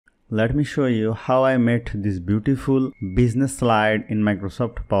Let me show you how I made this beautiful business slide in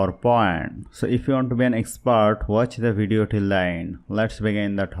Microsoft PowerPoint. So if you want to be an expert, watch the video till the end. Let's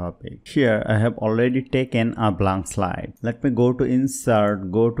begin the topic. Here I have already taken a blank slide. Let me go to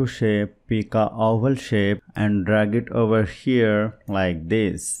Insert, go to Shape, pick a oval shape and drag it over here like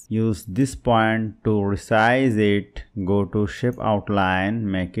this. Use this point to resize it. Go to Shape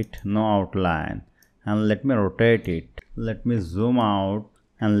Outline, make it no outline. And let me rotate it. Let me zoom out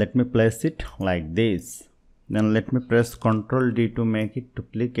and let me place it like this. Then let me press Ctrl D to make it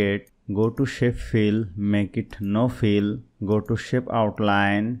duplicate. Go to Shape Fill, make it no fill. Go to Shape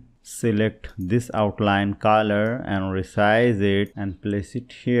Outline, select this outline color and resize it and place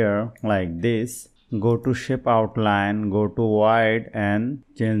it here like this. Go to Shape Outline, go to Wide and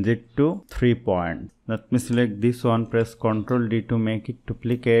change it to 3 point. Let me select this one, press Ctrl D to make it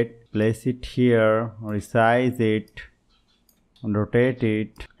duplicate. Place it here, resize it, rotate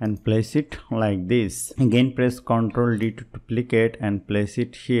it and place it like this. Again press Ctrl D to duplicate and place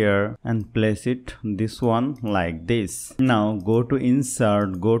it here and place it this one like this. Now go to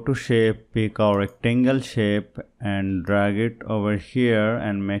Insert, go to Shape, pick a rectangle shape and drag it over here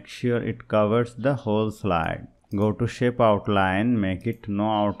and make sure it covers the whole slide. Go to Shape Outline, make it no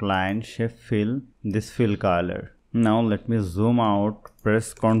outline, Shape Fill, this fill color. Now let me zoom out,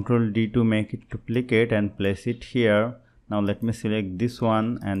 press Ctrl D to make it duplicate and place it here. Now let me select this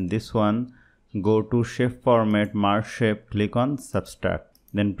one and this one. Go to Shape Format, Merge Shape, click on Subtract.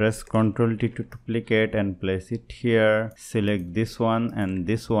 Then press Ctrl D to duplicate and place it here. Select this one and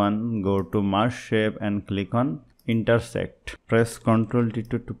this one. Go to Merge Shape and click on Intersect. Press Ctrl D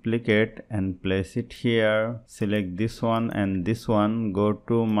to duplicate and place it here. Select this one and this one. Go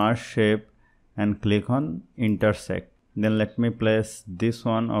to Merge Shape and click on Intersect. Then let me place this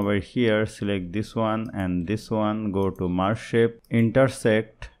one over here, select this one and this one, go to Merge Shape,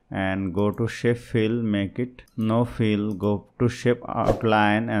 Intersect and go to Shape Fill, make it no fill, go to Shape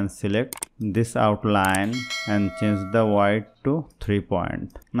Outline and select this outline and change the white to 3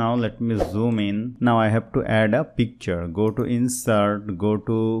 point. Now let me zoom in. Now I have to add a picture. Go to Insert, go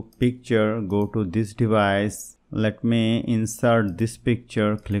to Picture, go to this device. Let me insert this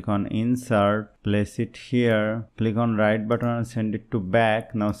picture, click on Insert, place it here, click on right button and send it to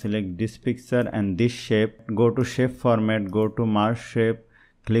back. Now select this picture and this shape, go to Shape Format, go to Merge Shape,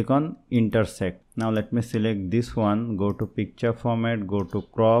 click on Intersect. Now let me select this one, go to Picture Format, go to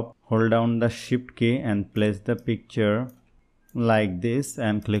Crop, hold down the Shift key and place the picture like this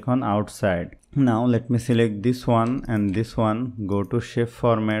and click on Outside. Now let me select this one and this one, go to Shape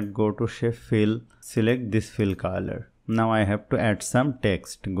Format, go to Shape Fill, select this fill color. Now I have to add some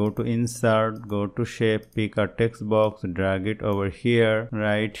text. Go to Insert, go to Shape, pick a text box, drag it over here,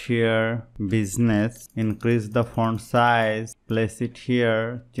 right here, Business, increase the font size, place it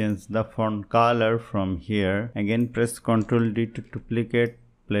here, change the font color from here. Again press Ctrl D to duplicate,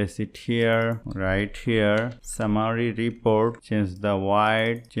 place it here, right here, Summary Report, change the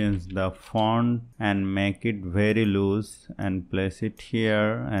white, change the font and make it very loose and place it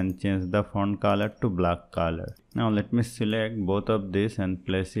here and change the font color to black color. Now let me select both of this and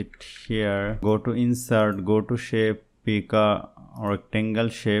place it here. Go to Insert, go to Shape, pick a rectangle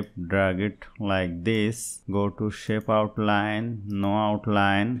shape, drag it like this. Go to Shape Outline, no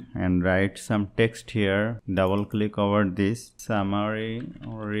outline and write some text here. Double click over this. Summary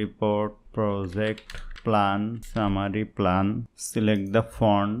Report Project Plan, Summary Plan. Select the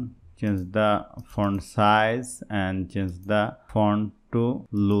font, change the font size and change the font to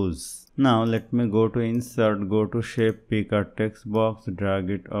loose. Now let me go to Insert, go to Shape, pick a text box, drag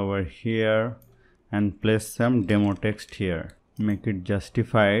it over here and place some demo text here. Make it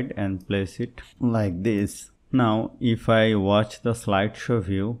justified and place it like this. Now if I watch the slideshow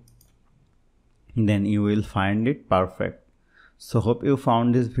view, then you will find it perfect. So hope you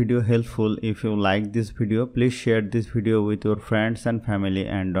found this video helpful. If you like this video, please share this video with your friends and family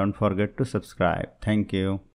and don't forget to subscribe. Thank you.